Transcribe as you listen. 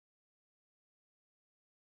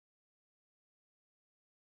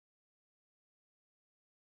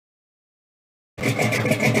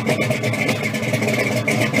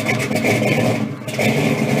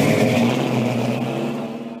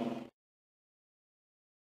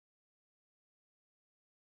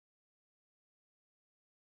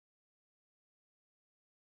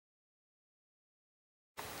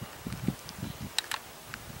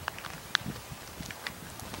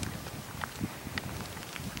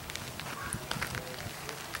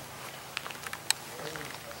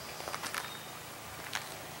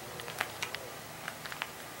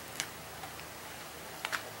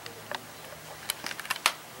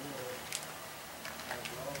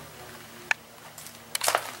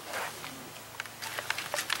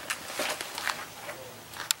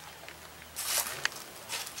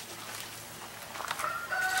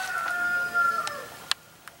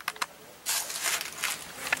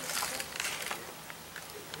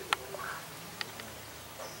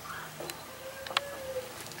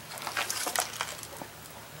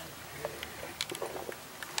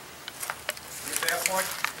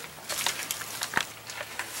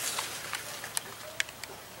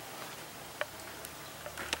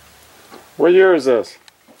What year is this?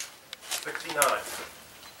 69.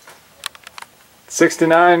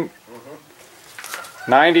 69?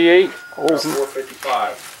 98? Olds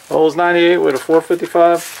 455. Olds 98 with a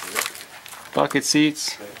 455? Bucket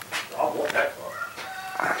seats. I want that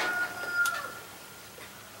car.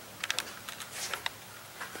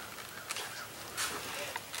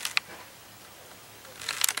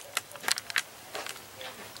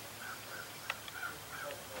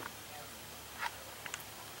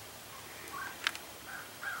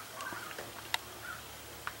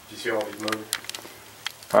 Did you see all these motors?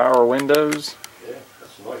 Power windows. Yeah,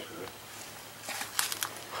 that's a nice one.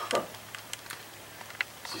 Huh.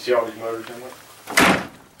 Did you see all these motors in there?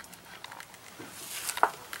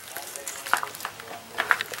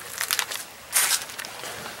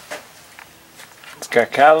 It's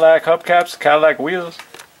got Cadillac hubcaps, Cadillac wheels,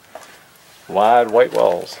 wide white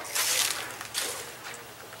walls.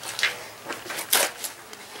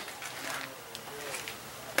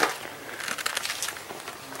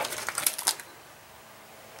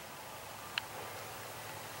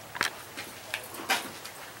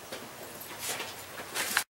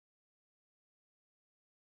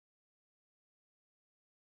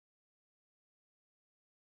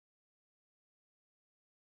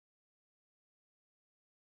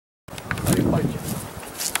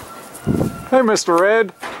 Hey, Mr. Red.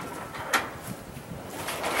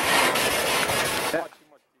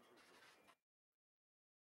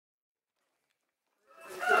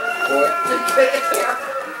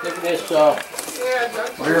 Look at this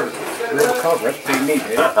rear cover. That's pretty neat,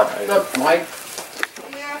 eh? Look, Mike.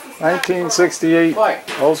 1968 Mike.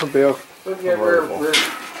 Oldsmobile. Look at that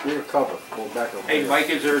rear cover. Go back over. Hey, Mike,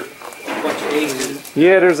 is there a bunch of eggs in it?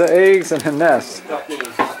 Yeah, there's the eggs and a nest. Duck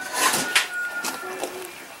eggs?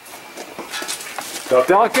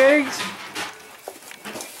 Duck eggs?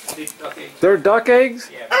 They're duck eggs?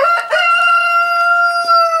 Yeah.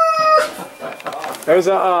 There's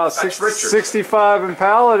a 65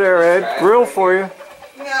 Impala there, Ed. Grill for you.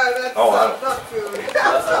 No, that's not food.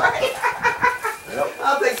 I'm sorry. Yep.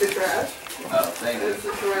 I'll take the trash. Oh, thank you. It's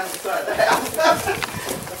just around the side of the house.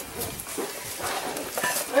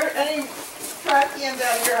 There any trash can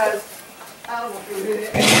down here has animal food in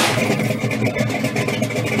it?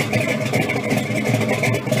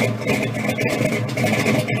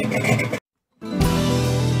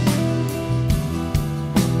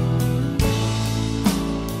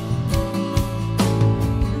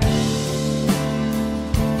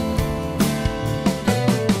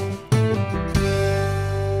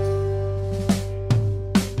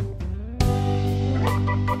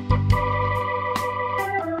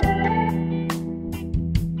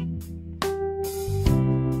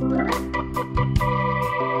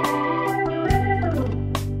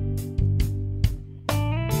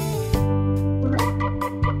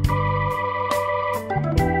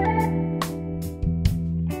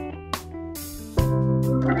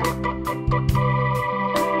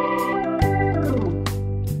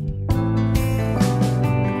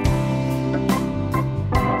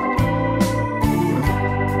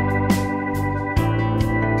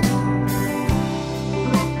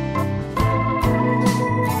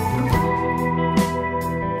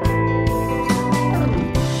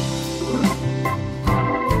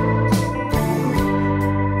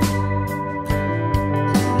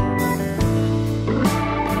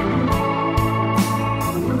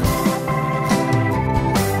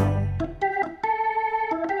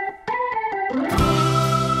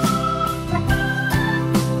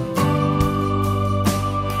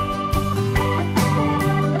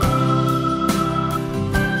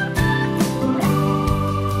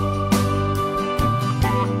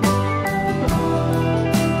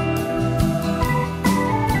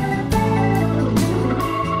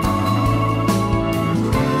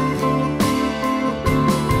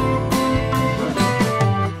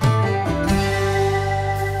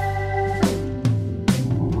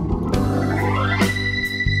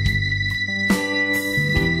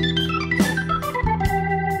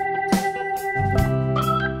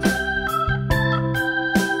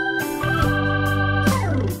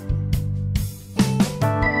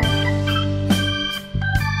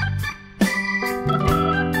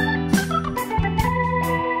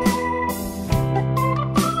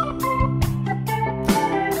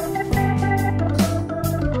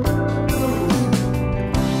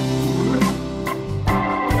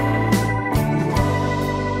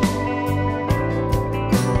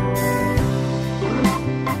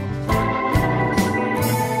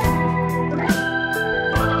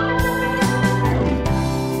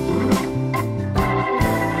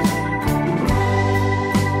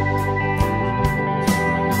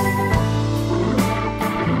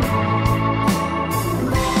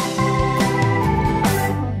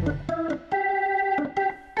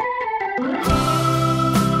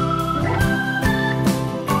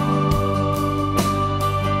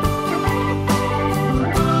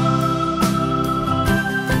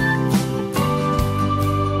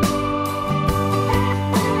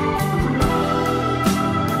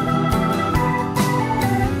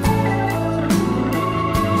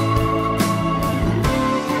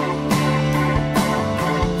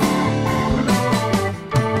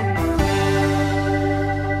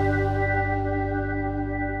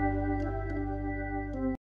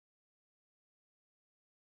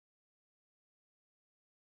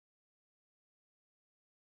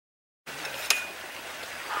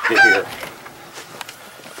 Here.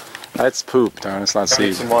 That's poop, Don. It's not I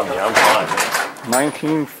need seed. some money. I'm fine.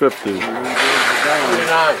 1950.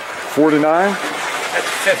 49. 49? That's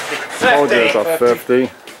 50. Oh, there's a 50. A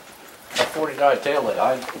 49 taillight.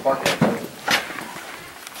 I parked it.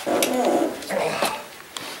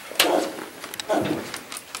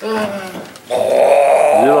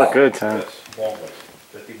 You look good, Tim.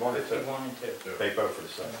 51 and 2. 51 and 2. They both for the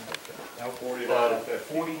same. Now 49 and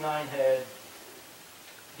 50. 49 head.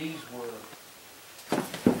 These were.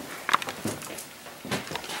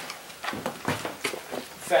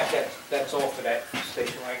 In fact, that's all for that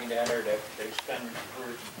station wagon down there, that extended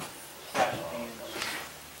version. Flash cans.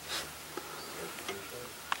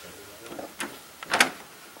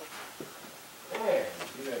 Yeah,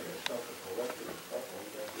 you have your stuff to collect your stuff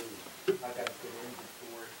like that, do you? I got a good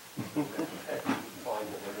inventory. Find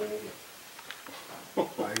what we need.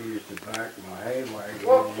 I used to back my hay wagon.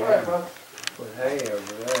 Well, right, huh? Put hay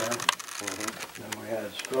over there. Then we had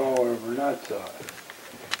straw over that side.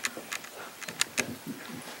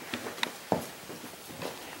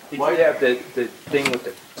 Did you have the thing with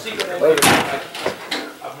the secret? I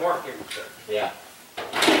mark everything. Yeah.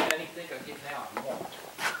 Anything I get now, I mark.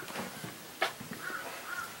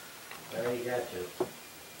 There you got you.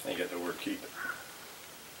 You got the word keep.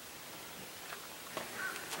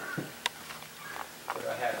 But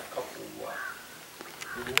I had a couple,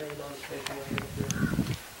 Did you name those station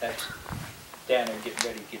wagons? that's down there getting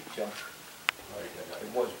ready to get jumped. It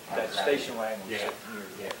was, that station wagon was Yeah. sitting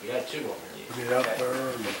here. Yeah, we had 2 on here. Put it up there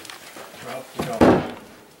and drop it off.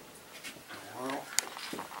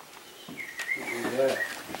 Do that.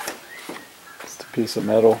 It's a piece of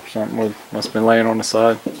metal, something must have been laying on the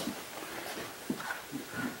side.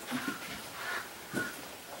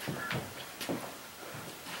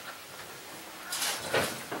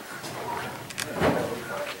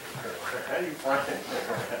 How do you find it?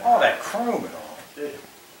 All that chrome and all.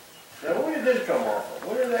 Now, where did this come off of?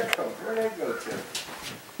 Where did that come? Where did that go to?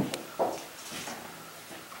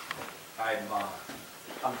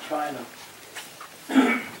 I'm trying to,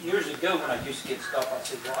 years ago when I used to get stuff, I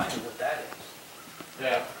said, well, I know what that is.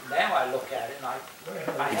 Yeah. Now I look at it and I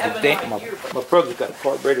have an idea. My brother's got a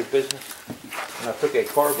carburetor business, and I took a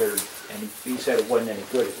carburetor, and he said it wasn't any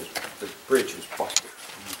good, the bridge was busted.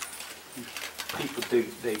 People do,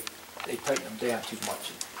 they tighten them down too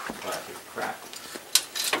much and crap.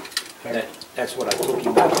 That's what I took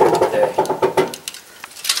him out there today.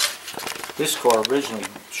 This car originally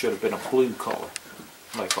should have been a blue color,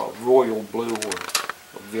 like a royal blue or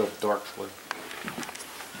a real dark blue.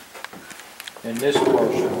 And this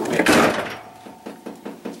car should have been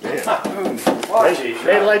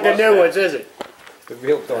They like the new ones, is it? the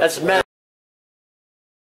real dark. That's blue. metal.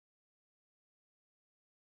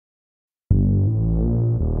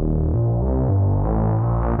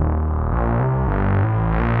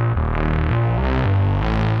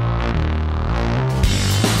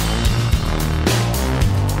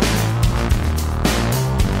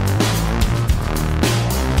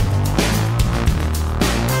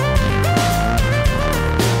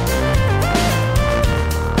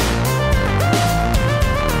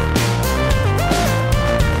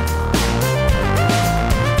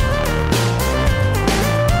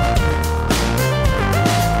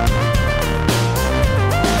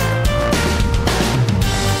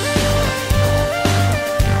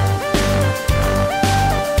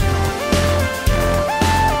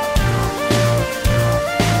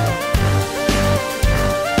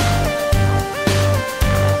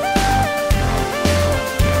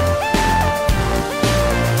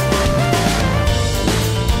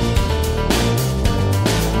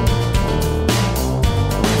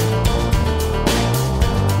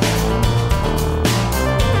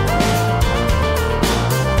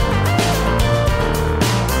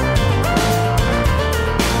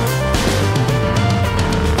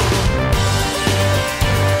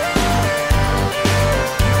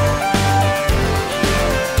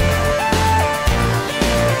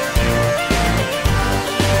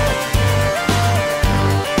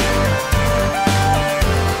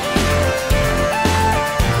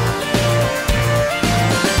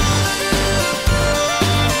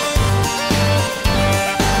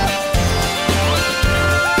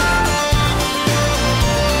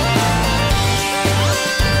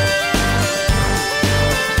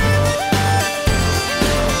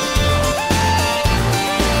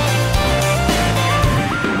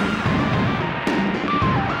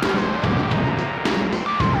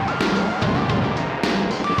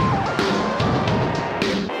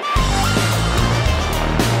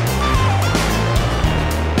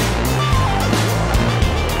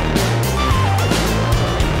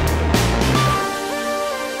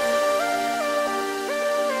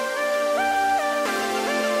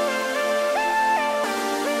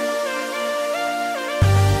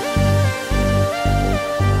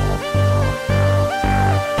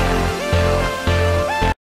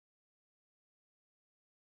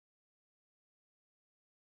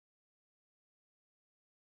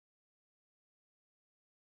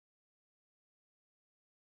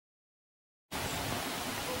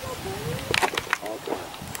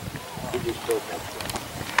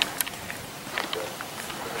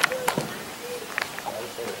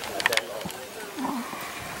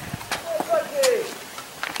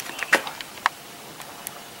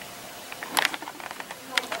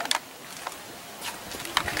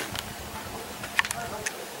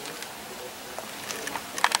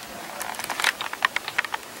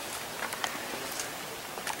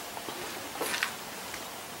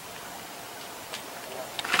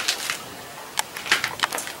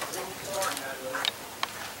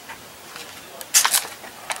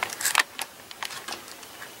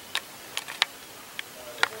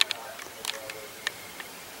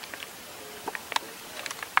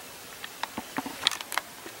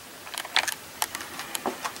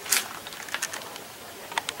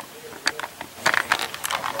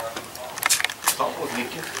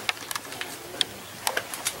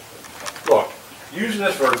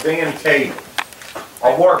 this for a damn table,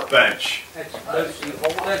 a workbench. That's mostly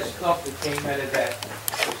all that stuff that came out of that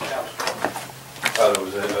house. Oh,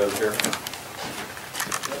 was it over here?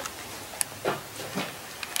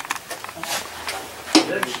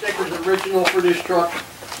 Them stickers original for this truck?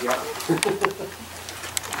 Yeah.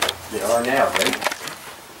 They are now, right?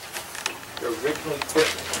 The original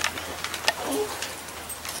equipment.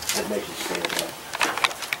 That makes it stand out.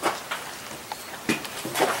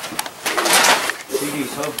 See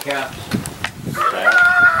these hubcaps? Yeah.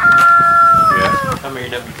 Come here,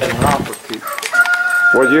 never been an opera coupe.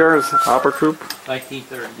 What year is Opera Coupe?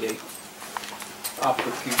 1938.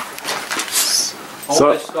 Opera coupe. All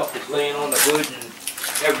So- this stuff is laying on the hood and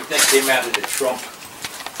everything came out of the trunk.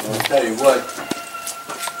 I'll tell you what.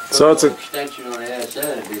 So it's a Extension on the ass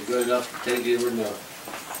end, it'd be good enough to take you in the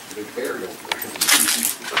burial.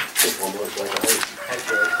 This one looks like a house.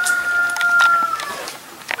 That's right.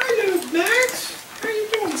 Hello, Max. How you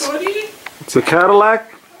doing, buddy? it's a Cadillac.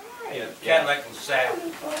 Yeah, Cadillac and Salle.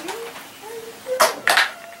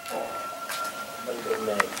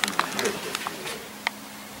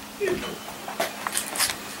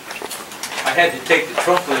 I had to take the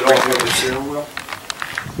trunk lid off. the steering wheel?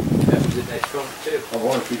 That was in that trunk too. I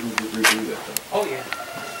wonder if you can redo that thing. Oh yeah.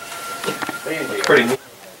 It's Pretty neat.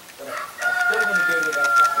 Still gonna go to that.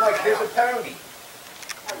 Like, here's a pony.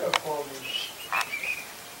 I got problems.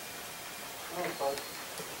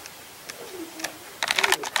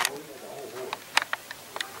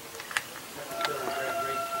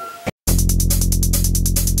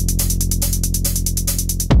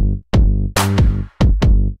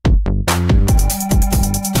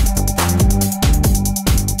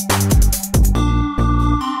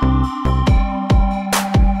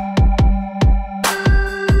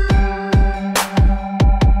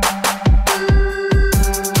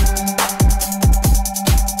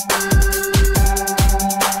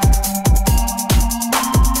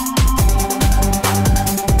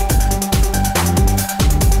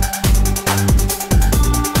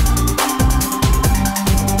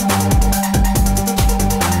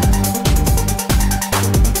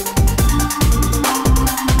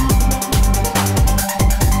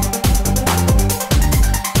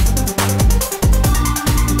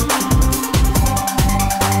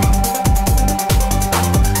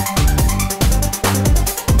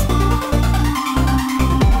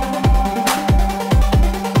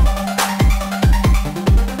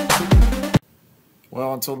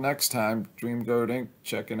 Well, until next time, Dreamgoatinc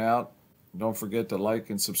checking out. Don't forget to like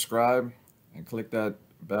and subscribe and click that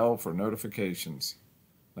bell for notifications.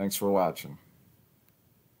 Thanks for watching.